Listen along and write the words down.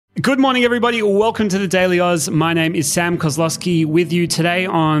Good morning, everybody. Welcome to the Daily Oz. My name is Sam Kozlowski with you today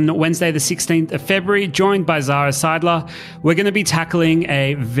on Wednesday, the 16th of February, joined by Zara Seidler. We're going to be tackling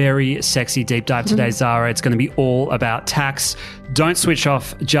a very sexy deep dive today, Zara. It's going to be all about tax. Don't switch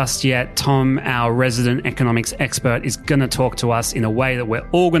off just yet. Tom, our resident economics expert, is going to talk to us in a way that we're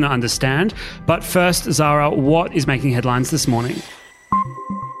all going to understand. But first, Zara, what is making headlines this morning?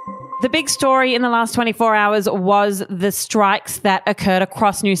 The big story in the last 24 hours was the strikes that occurred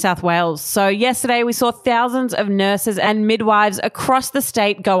across New South Wales. So yesterday we saw thousands of nurses and midwives across the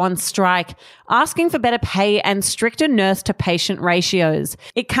state go on strike, asking for better pay and stricter nurse-to-patient ratios.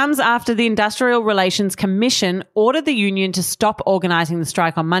 It comes after the Industrial Relations Commission ordered the union to stop organising the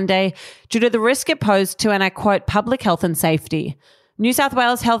strike on Monday due to the risk it posed to, and I quote, public health and safety. New South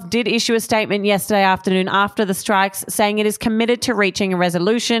Wales Health did issue a statement yesterday afternoon after the strikes, saying it is committed to reaching a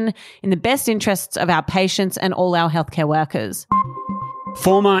resolution in the best interests of our patients and all our healthcare workers.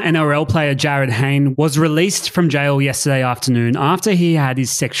 Former NRL player Jarryd Hayne was released from jail yesterday afternoon after he had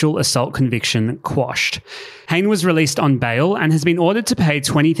his sexual assault conviction quashed. Hayne was released on bail and has been ordered to pay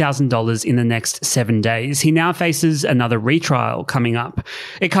 $20,000 in the next 7 days. He now faces another retrial coming up.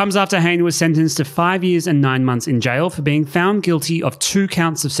 It comes after Hayne was sentenced to 5 years and 9 months in jail for being found guilty of 2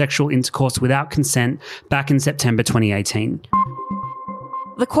 counts of sexual intercourse without consent back in September 2018.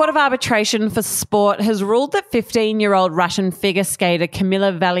 The Court of Arbitration for Sport has ruled that 15-year-old Russian figure skater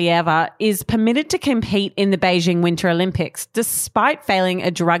Kamila Valieva is permitted to compete in the Beijing Winter Olympics, despite failing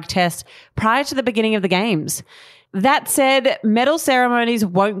a drug test prior to the beginning of the Games. That said, medal ceremonies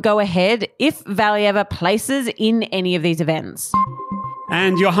won't go ahead if Valieva places in any of these events.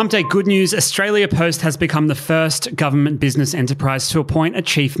 And your Hump Day good news, Australia Post has become the first government business enterprise to appoint a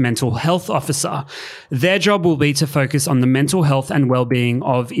chief mental health officer. Their job will be to focus on the mental health and well-being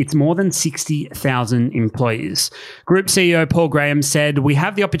of its more than 60,000 employees. Group CEO Paul Graham said, "We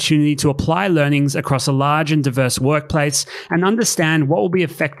have the opportunity to apply learnings across a large and diverse workplace and understand what will be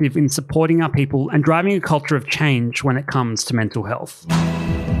effective in supporting our people and driving a culture of change when it comes to mental health."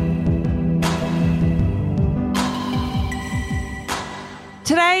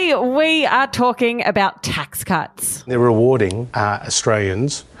 Today, we are talking about tax cuts. They're rewarding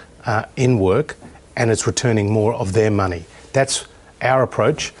Australians in work, and it's returning more of their money. That's our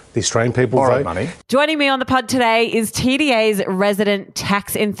approach. The Australian people vote. Money. Joining me on the pod today is TDA's resident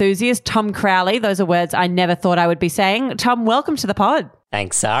tax enthusiast, Tom Crowley. Those are words I never thought I would be saying. Tom, welcome to the pod.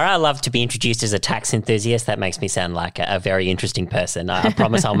 Thanks, Sarah. I love to be introduced as a tax enthusiast. That makes me sound like a very interesting person. I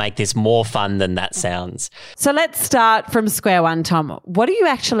promise I'll make this more fun than that sounds. So let's start from square one, Tom. What do you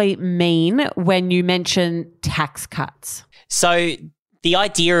actually mean when you mention tax cuts? So the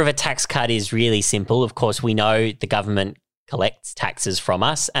idea of a tax cut is really simple. Of course, we know the government collects taxes from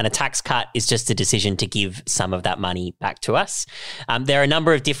us, and a tax cut is just a decision to give some of that money back to us. There are a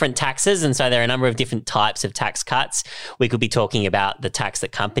number of different taxes, and so there are a number of different types of tax cuts. We could be talking about the tax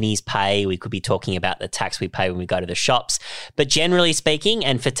that companies pay. We could be talking about the tax we pay when we go to the shops. But generally speaking,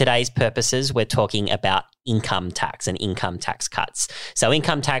 and for today's purposes, we're talking about income tax and income tax cuts. So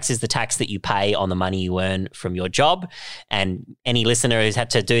income tax is the tax that you pay on the money you earn from your job. And any listener who's had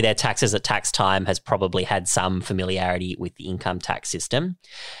to do their taxes at tax time has probably had some familiarity with the income tax system.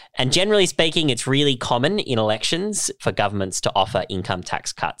 And generally speaking, it's really common in elections for governments to offer income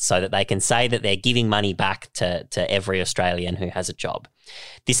tax cuts so that they can say that they're giving money back to every Australian who has a job.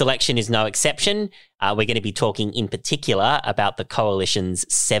 This election is no exception. We're going to be talking in particular about the Coalition's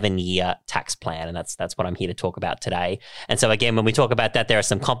 7-year tax plan, and that's what I'm here to talk about today. And so again, when we talk about that, there are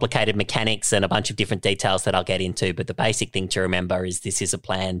some complicated mechanics and a bunch of different details that I'll get into, but the basic thing to remember is this is a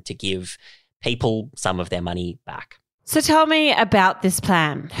plan to give people some of their money back. So tell me about this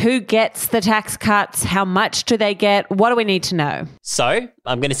plan. Who gets the tax cuts? How much do they get? What do we need to know? So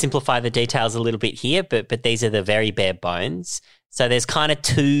I'm going to simplify the details a little bit here, but these are the very bare bones. So there's kind of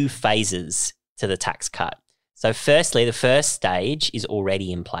 2 phases to the tax cut. So firstly, the first stage is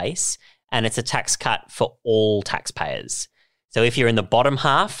already in place, and it's a tax cut for all taxpayers. So if you're in the bottom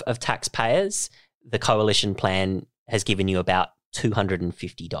half of taxpayers, the Coalition plan has given you about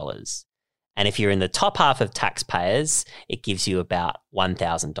 $250. And if you're in the top half of taxpayers, it gives you about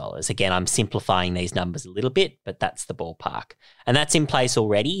 $1,000. Again, I'm simplifying these numbers a little bit, but that's the ballpark. And that's in place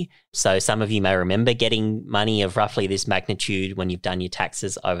already. So some of you may remember getting money of roughly this magnitude when you've done your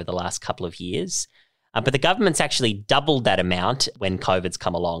taxes over the last couple of years. But the government's actually doubled that amount when COVID's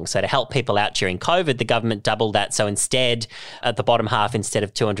come along. So to help people out during COVID, the government doubled that. So instead, at the bottom half, instead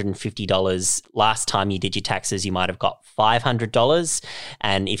of $250 last time you did your taxes, you might have got $500.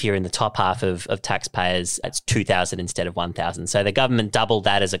 And if you're in the top half of taxpayers, it's $2,000 instead of $1,000. So the government doubled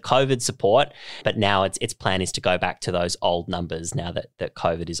that as a COVID support, but now its plan is to go back to those old numbers now that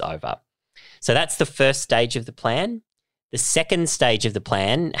COVID is over. So that's the first stage of the plan. The second stage of the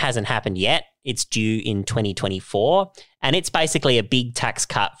plan hasn't happened yet. It's due in 2024, and it's basically a big tax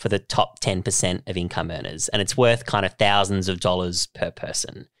cut for the top 10% of income earners, and it's worth kind of thousands of dollars per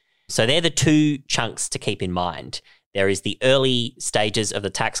person. So they're the two chunks to keep in mind. There is the early stages of the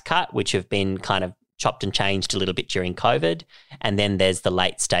tax cut, which have been kind of chopped and changed a little bit during COVID, and then there's the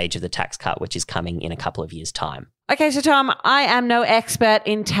late stage of the tax cut, which is coming in a couple of years' time. Okay, so Tom, I am no expert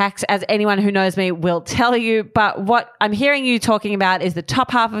in tax, as anyone who knows me will tell you, but what I'm hearing you talking about is the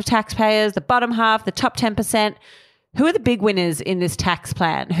top half of taxpayers, the bottom half, the top 10%. Who are the big winners in this tax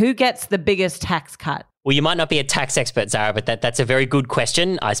plan? Who gets the biggest tax cut? Well, you might not be a tax expert, Zara, but that's a very good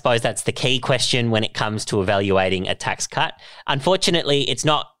question. I suppose that's the key question when it comes to evaluating a tax cut. Unfortunately, it's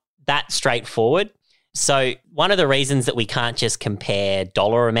not that straightforward. So one of the reasons that we can't just compare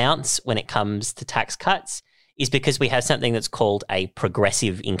dollar amounts when it comes to tax cuts is because we have something that's called a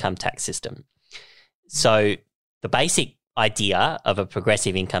progressive income tax system. So the basic idea of a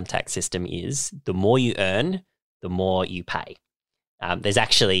progressive income tax system is the more you earn, the more you pay. There's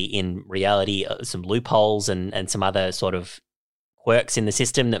actually, in reality, some loopholes and some other sort of quirks in the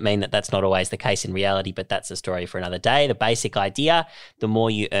system that mean that that's not always the case in reality, but that's a story for another day. The basic idea, the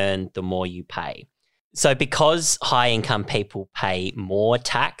more you earn, the more you pay. So because high-income people pay more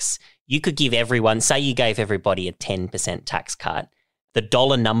tax, you could give everyone, say you gave everybody a 10% tax cut, the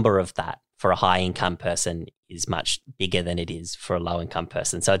dollar number of that for a high-income person is much bigger than it is for a low-income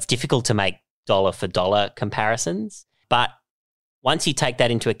person. So it's difficult to make dollar-for-dollar comparisons. But once you take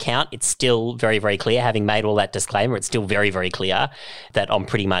that into account, it's still very, very clear, having made all that disclaimer, it's still very, very clear that on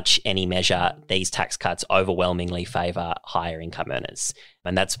pretty much any measure, these tax cuts overwhelmingly favour higher income earners.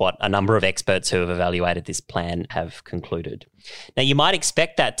 And that's what a number of experts who have evaluated this plan have concluded. Now, you might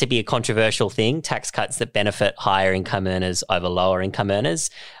expect that to be a controversial thing, tax cuts that benefit higher income earners over lower income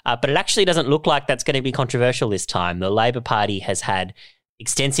earners, but it actually doesn't look like that's going to be controversial this time. The Labor Party has had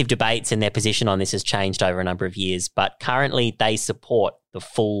extensive debates and their position on this has changed over a number of years, but currently they support the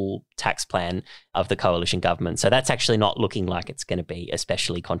full tax plan of the coalition government. So that's actually not looking like it's going to be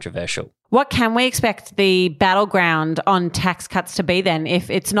especially controversial. What can we expect the battleground on tax cuts to be then,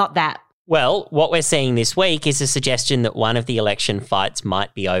 if it's not that? Well, what we're seeing this week is a suggestion that one of the election fights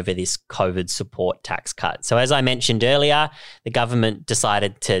might be over this COVID support tax cut. So as I mentioned earlier, the government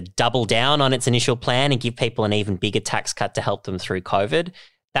decided to double down on its initial plan and give people an even bigger tax cut to help them through COVID.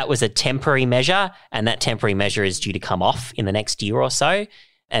 That was a temporary measure, and that temporary measure is due to come off in the next year or so.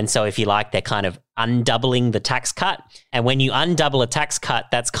 And so if you like, they're kind of undoubling the tax cut. And when you undouble a tax cut,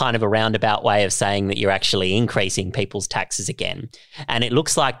 that's kind of a roundabout way of saying that you're actually increasing people's taxes again. And it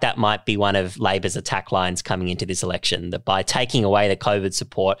looks like that might be one of Labor's attack lines coming into this election, that by taking away the COVID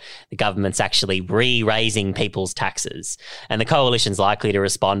support, the government's actually re-raising people's taxes. And the coalition's likely to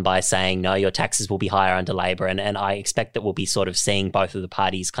respond by saying, no, your taxes will be higher under Labor. And I expect that we'll be sort of seeing both of the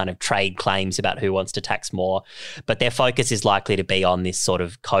parties kind of trade claims about who wants to tax more. But their focus is likely to be on this sort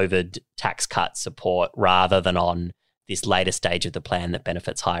of COVID tax cut support rather than on this later stage of the plan that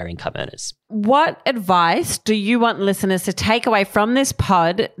benefits higher income earners. What advice do you want listeners to take away from this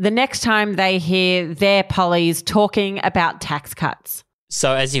pod the next time they hear their pollies talking about tax cuts?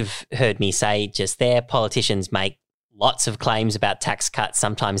 So as you've heard me say just there, politicians make lots of claims about tax cuts.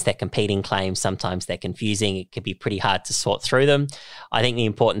 Sometimes they're competing claims, sometimes they're confusing. It can be pretty hard to sort through them. I think the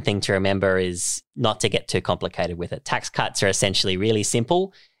important thing to remember is not to get too complicated with it. Tax cuts are essentially really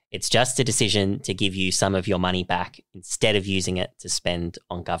simple. It's just a decision to give you some of your money back instead of using it to spend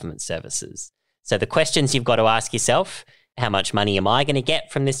on government services. So the questions you've got to ask yourself, how much money am I going to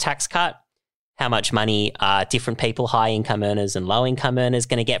get from this tax cut? How much money are different people, high income earners and low income earners,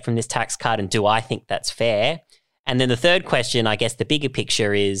 going to get from this tax cut? And do I think that's fair? And then the third question, I guess the bigger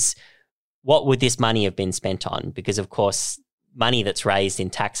picture is, what would this money have been spent on? Because of course, money that's raised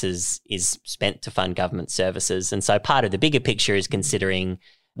in taxes is spent to fund government services. And so part of the bigger picture is considering,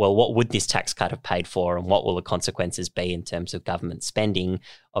 well, what would this tax cut have paid for, and what will the consequences be in terms of government spending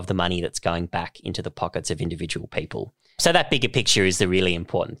of the money that's going back into the pockets of individual people? So that bigger picture is the really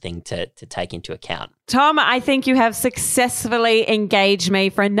important thing to take into account. Tom, I think you have successfully engaged me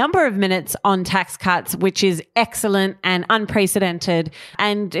for a number of minutes on tax cuts, which is excellent and unprecedented.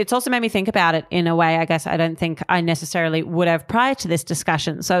 And it's also made me think about it in a way I guess I don't think I necessarily would have prior to this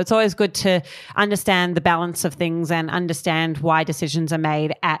discussion. So it's always good to understand the balance of things and understand why decisions are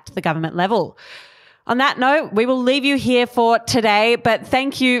made at the government level. On that note, we will leave you here for today, but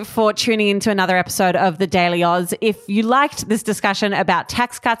thank you for tuning into another episode of The Daily Oz. If you liked this discussion about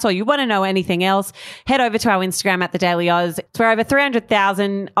tax cuts or you want to know anything else, head over to our Instagram at The Daily Oz. It's where over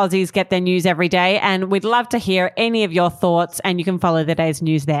 300,000 Aussies get their news every day, and we'd love to hear any of your thoughts, and you can follow the day's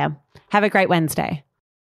news there. Have a great Wednesday.